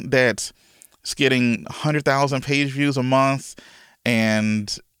domain that's getting 100,000 page views a month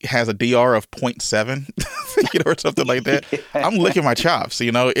and has a DR of 0.7, or something like that, I'm licking my chops.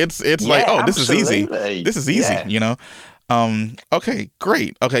 It's like, oh, this absolutely. is easy. Okay,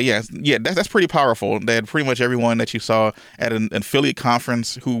 great. Okay, yeah, that's pretty powerful. That pretty much everyone that you saw at an affiliate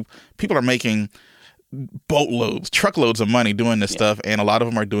conference, who people are making boatloads, truckloads of money doing this stuff, and a lot of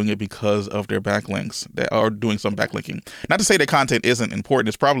them are doing it because of their backlinks, that are doing some backlinking. Not to say that content isn't important;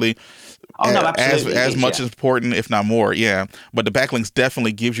 it's probably as much as important, if not more. Yeah, but the backlinks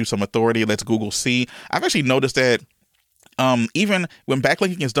definitely gives you some authority. It lets Google see. I've actually noticed that even when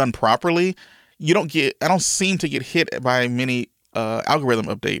backlinking is done properly, I don't seem to get hit by many algorithm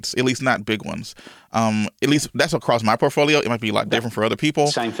updates, at least not big ones. At least that's across my portfolio. It might be a lot different for other people.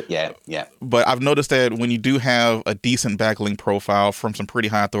 Same for, yeah. But I've noticed that when you do have a decent backlink profile from some pretty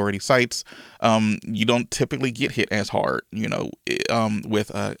high authority sites, you don't typically get hit as hard,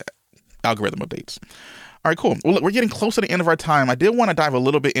 with algorithm updates. All right, cool. Well, look, we're getting close to the end of our time. I did want to dive a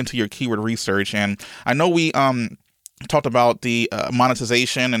little bit into your keyword research, and I know we talked about the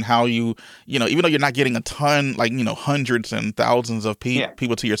monetization and how you even though you're not getting a ton, like hundreds and thousands of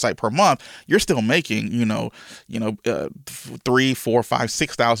people to your site per month, you're still making $3,000, $4,000, $5,000,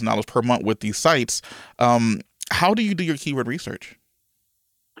 $6,000 per month with these sites. How do you do your keyword research?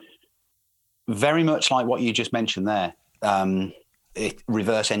 Very much like what you just mentioned there. It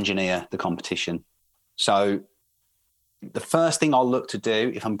reverse engineer the competition. So the first thing I'll look to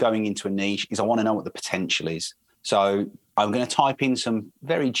do if I'm going into a niche is I want to know what the potential is. So I'm going to type in some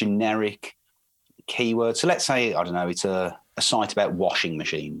very generic keywords. So let's say, I don't know, it's a site about washing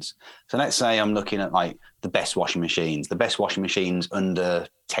machines. So let's say I'm looking at like the best washing machines under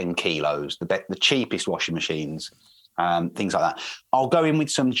 10 kilos, the cheapest washing machines. things like that. I'll go in with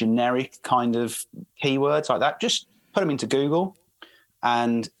some generic kind of keywords like that. Just put them into Google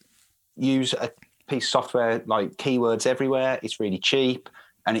and use a piece of software like Keywords Everywhere. It's really cheap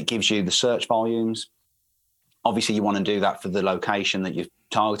and it gives you the search volumes. Obviously, you want to do that for the location that you're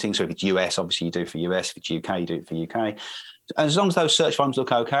targeting. So if it's US, obviously you do it for US. If it's UK, you do it for UK. As long as those search volumes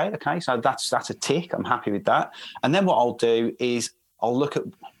look okay, so that's a tick. I'm happy with that. And then what I'll do is I'll look at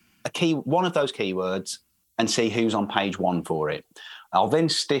one of those keywords and see who's on page 1 for it. I'll then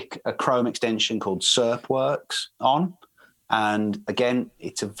stick a Chrome extension called SERPworks on. And again,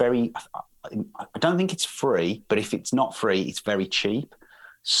 I don't think it's free, but if it's not free, it's very cheap.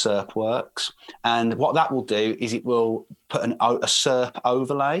 SERPworks. And what that will do is it will put a SERP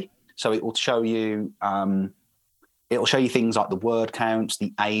overlay. So it will show you things like the word counts,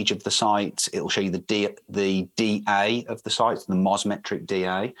 the age of the sites. It'll show you the DA of the sites, the Mosmetric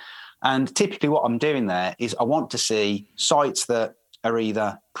DA. And typically what I'm doing there is I want to see sites that are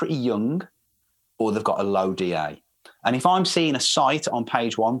either pretty young or they've got a low DA. And if I'm seeing a site on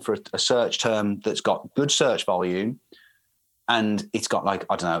page 1 for a search term that's got good search volume and it's got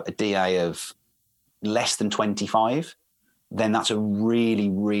a DA of less than 25, then that's a really,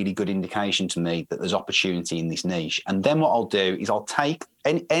 really good indication to me that there's opportunity in this niche. And then what I'll do is I'll take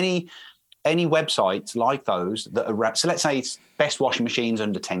any websites like those that are, so let's say it's best washing machines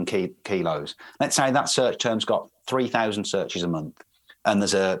under 10 kilos. Let's say that search term's got 3,000 searches a month. And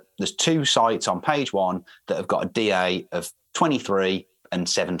there's 2 sites on page 1 that have got a DA of 23 and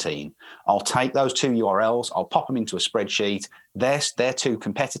 17. I'll take those 2 URLs, I'll pop them into a spreadsheet. They're 2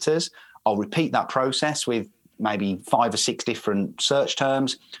 competitors. I'll repeat that process with maybe 5 or 6 different search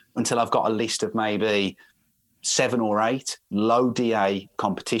terms until I've got a list of maybe 7 or 8 low DA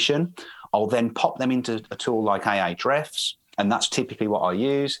competition. I'll then pop them into a tool like Ahrefs, and that's typically what I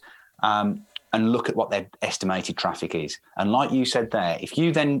use, and look at what their estimated traffic is. And like you said there, if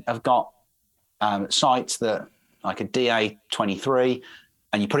you then have got sites that like a DA 23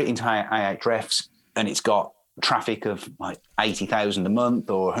 and you put it into Ahrefs and it's got traffic of like 80,000 a month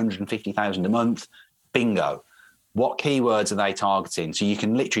or 150,000 a month, bingo. What keywords are they targeting? So you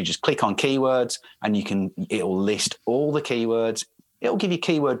can literally just click on keywords and it'll list all the keywords. It'll give you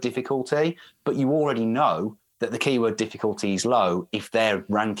keyword difficulty, but you already know that the keyword difficulty is low if they're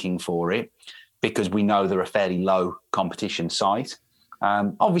ranking for it, because we know they're a fairly low competition site.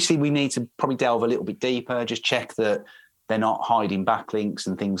 Obviously, we need to probably delve a little bit deeper, just check that they're not hiding backlinks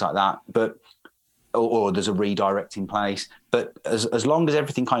and things like that, but or there's a redirect in place. But as long as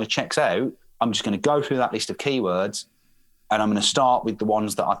everything kind of checks out, I'm just going to go through that list of keywords and I'm going to start with the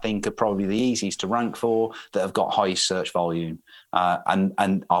ones that I think are probably the easiest to rank for, that have got highest search volume.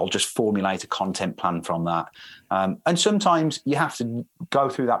 And I'll just formulate a content plan from that. And sometimes you have to go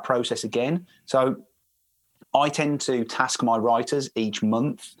through that process again. So I tend to task my writers each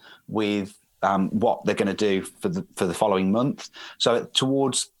month with what they're going to do for the following month. So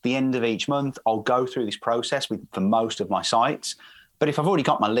towards the end of each month, I'll go through this process for most of my sites. But if I've already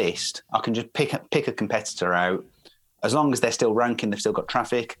got my list, I can just pick a competitor out. As long as they're still ranking, they've still got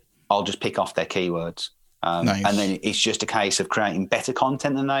traffic, I'll just pick off their keywords. Nice. And then it's just a case of creating better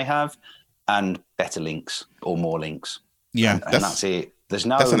content than they have and better links or more links. Yeah. And that's it. That's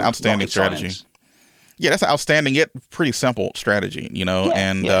an outstanding strategy. Science. Yeah, that's an outstanding yet pretty simple strategy, Yeah,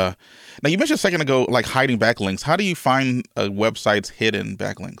 and now you mentioned a second ago, like hiding backlinks. How do you find a website's hidden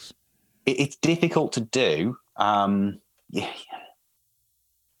backlinks? It's difficult to do. You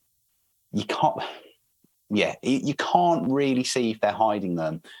can't. Yeah, you can't really see if they're hiding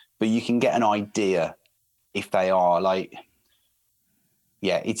them, but you can get an idea if they are. Like,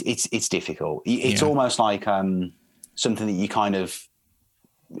 yeah, it's difficult. It's almost like something that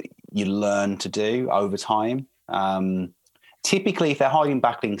you learn to do over time. Typically, if they're hiding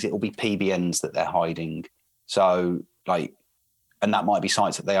backlinks, it will be PBNs that they're hiding. So, and that might be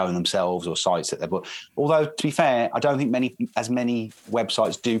sites that they own themselves or sites that they've bought. Although, to be fair, I don't think as many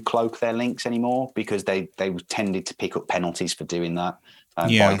websites do cloak their links anymore, because they tended to pick up penalties for doing that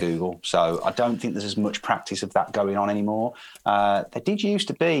by Google. So I don't think there's as much practice of that going on anymore. There did used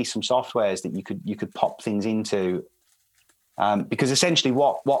to be some softwares that you could pop things into, because essentially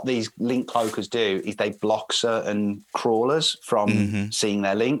what these link cloakers do is they block certain crawlers from seeing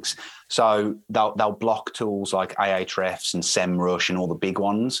their links. So they'll block tools like Ahrefs and SEMrush and all the big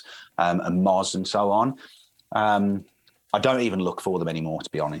ones, and Moz and so on. I don't even look for them anymore, to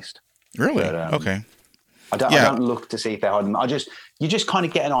be honest. Really? But, okay. I don't look to see if they're hiding them. You just kind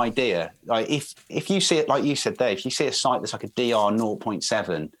of get an idea. Like if you see it, like you said there, if you see a site that's like a DR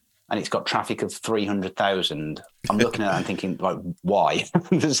 0.7 and it's got traffic of 300,000, I'm looking at it and thinking, like, why?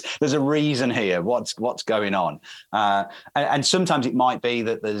 there's a reason here. What's going on? And sometimes it might be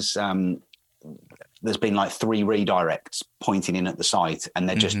that there's been like 3 redirects pointing in at the site, and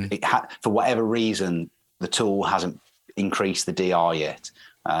they're just for whatever reason the tool hasn't increased the DR yet.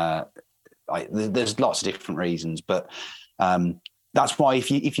 There's lots of different reasons, but that's why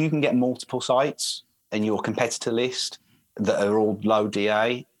if you can get multiple sites in your competitor list that are all low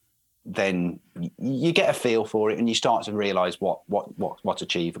DA, then you get a feel for it and you start to realize what's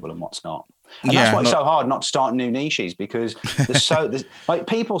achievable and what's not. And that's why it's so hard not to start new niches, because there's like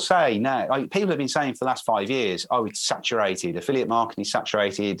people say now, like people have been saying for the last 5 years, oh, it's saturated, affiliate marketing is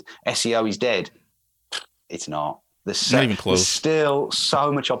saturated, SEO is dead. It's not. Not even close. There's still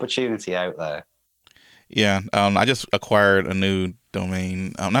so much opportunity out there. Yeah, I just acquired a new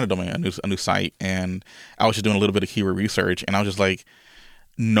domain, not a domain, a new site, and I was just doing a little bit of keyword research, and I was just like,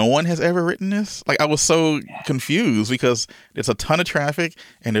 no one has ever written this. Like, I was so confused because there's a ton of traffic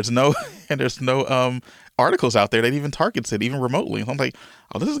and there's no articles out there that even targets it, even remotely. I'm like,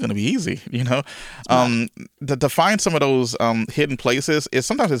 oh, this is going to be easy, you know. To find some of those hidden places is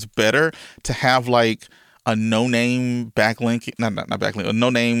sometimes it's better to have like a no-name backlink, not backlink, a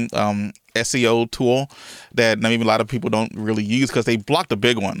no-name SEO tool that maybe a lot of people don't really use because they block the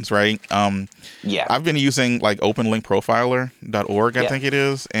big ones, right? I've been using like openlinkprofiler.org, I think it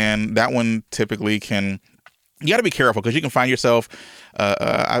is, and that one typically can. You got to be careful because you can find yourself.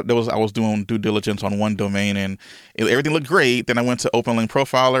 I was doing due diligence on one domain and everything looked great. Then I went to Open Link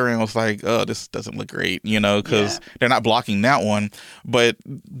Profiler and I was like, oh, this doesn't look great, you know, because they're not blocking that one. But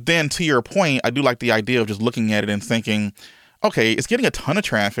then to your point, I do like the idea of just looking at it and thinking, okay, it's getting a ton of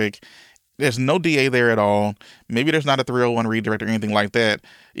traffic. There's no DA there at all. Maybe there's not a 301 redirect or anything like that.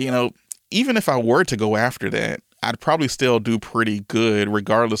 You know, even if I were to go after that, I'd probably still do pretty good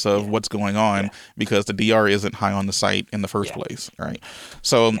regardless of what's going on because the DR isn't high on the site in the first place, right?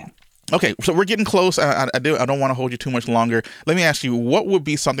 So, okay, so we're getting close. I don't want to hold you too much longer. Let me ask you, what would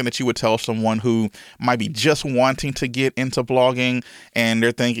be something that you would tell someone who might be just wanting to get into blogging and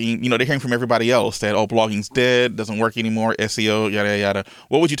they're thinking, you know, they're hearing from everybody else that, oh, blogging's dead, doesn't work anymore, SEO, yada, yada.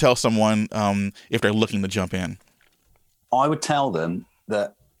 What would you tell someone if they're looking to jump in? I would tell them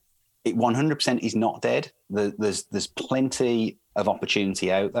that it 100% is not dead. There's plenty of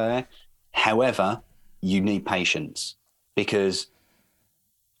opportunity out there. However, you need patience because,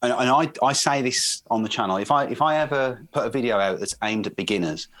 and I say this on the channel, if I ever put a video out that's aimed at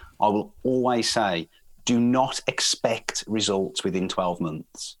beginners, I will always say, do not expect results within 12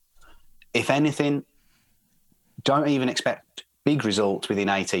 months. If anything, don't even expect big results within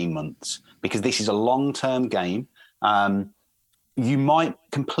 18 months because this is a long-term game. You might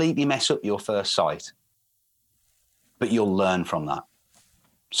completely mess up your first site, but you'll learn from that.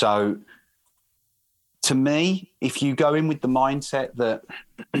 So to me, if you go in with the mindset that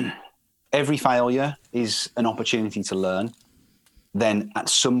every failure is an opportunity to learn, then at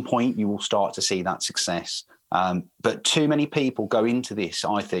some point you will start to see that success. But too many people go into this,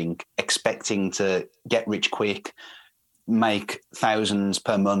 I think, expecting to get rich quick, make thousands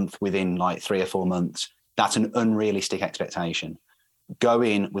per month within like 3 or 4 months. That's an unrealistic expectation. Go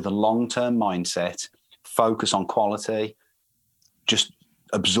in with a long-term mindset, focus on quality, just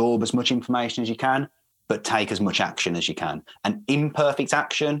absorb as much information as you can, but take as much action as you can. And imperfect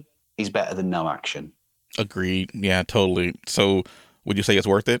action is better than no action. Agreed. Yeah, totally. So would you say it's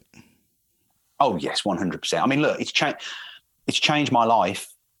worth it? Oh, yes, 100%. I mean, look, it's changed my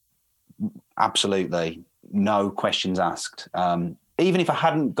life. Absolutely. No questions asked. Even if I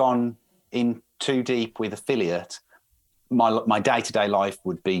hadn't gone in too deep with affiliate, my day-to-day life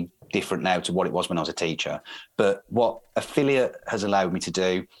would be different now to what it was when I was a teacher. But what affiliate has allowed me to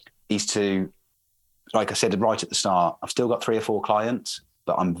do is to, like I said right at the start, I've still got 3 or 4 clients,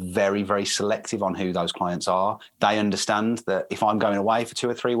 but I'm very, very selective on who those clients are. They understand that if I'm going away for 2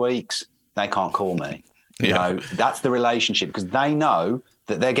 or 3 weeks, they can't call me. You know, that's the relationship because they know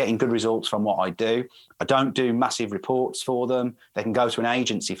that they're getting good results from what I do. I don't do massive reports for them. They can go to an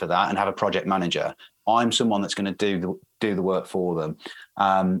agency for that and have a project manager. I'm someone that's going to do the work for them.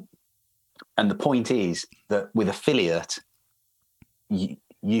 And the point is that with affiliate,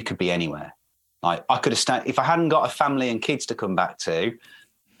 you could be anywhere. Like I could have stayed, if I hadn't got a family and kids to come back to,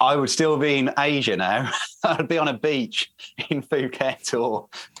 I would still be in Asia now. I'd be on a beach in Phuket or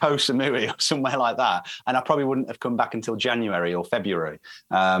Koh Samui or somewhere like that. And I probably wouldn't have come back until January or February.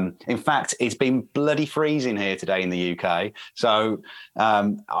 In fact, it's been bloody freezing here today in the UK. So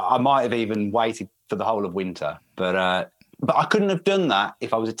I might have even waited for the whole of winter. But I couldn't have done that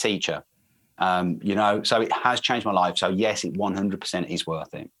if I was a teacher. You know, so it has changed my life. So yes, it 100% is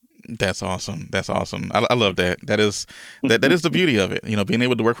worth it. That's awesome. That's awesome. I love that. That is the beauty of it. Being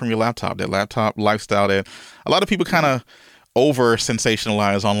able to work from your laptop, that laptop lifestyle that a lot of people kind of over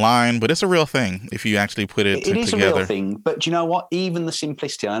sensationalize online, but it's a real thing if you actually put it It is together. a real thing. But do you know what? Even the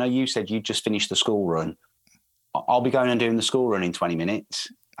simplicity, I know you said you just finished the school run. I'll be going and doing the school run in 20 minutes.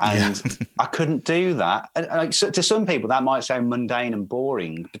 And I couldn't do that. And so to some people, that might sound mundane and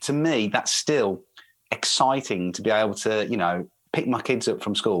boring. But to me, that's still exciting to be able to, pick my kids up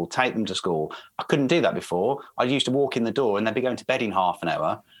from school, take them to school. I couldn't do that before. I used to walk in the door and they'd be going to bed in half an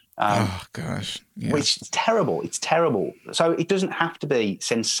hour. Oh, gosh. Yeah. Which is terrible. It's terrible. So it doesn't have to be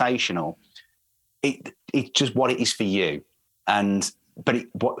sensational. It's just what it is for you. But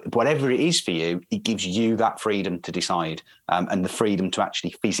whatever it is for you, it gives you that freedom to decide and the freedom to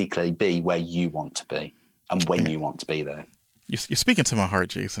actually physically be where you want to be and when you want to be there. You're speaking to my heart,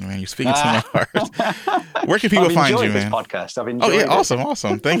 Jason, man. You're speaking to my heart. Where can people find you, man? This podcast. I've enjoyed it. it.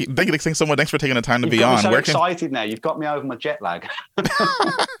 Awesome. Thank you so much. Thanks for taking the time to be on. I'm so excited now. You've got me over my jet lag.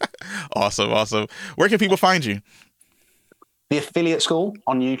 Awesome. Where can people find you? The Affiliate School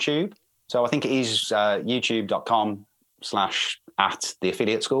on YouTube. So I think it is youtube.com/ @The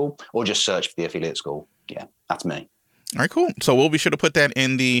Affiliate School, or just search for The Affiliate School. Yeah, that's me. All right, cool. So we'll be sure to put that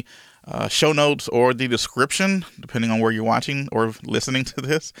in the show notes or the description, depending on where you're watching or listening to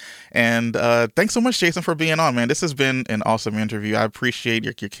this. And thanks so much, Jason, for being on, man. This has been an awesome interview. I appreciate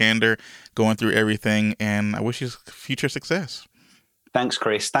your candor going through everything, and I wish you future success. Thanks,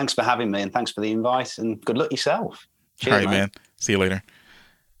 Chris. Thanks for having me, and thanks for the invite, and good luck yourself. Cheers, all right, man. See you later.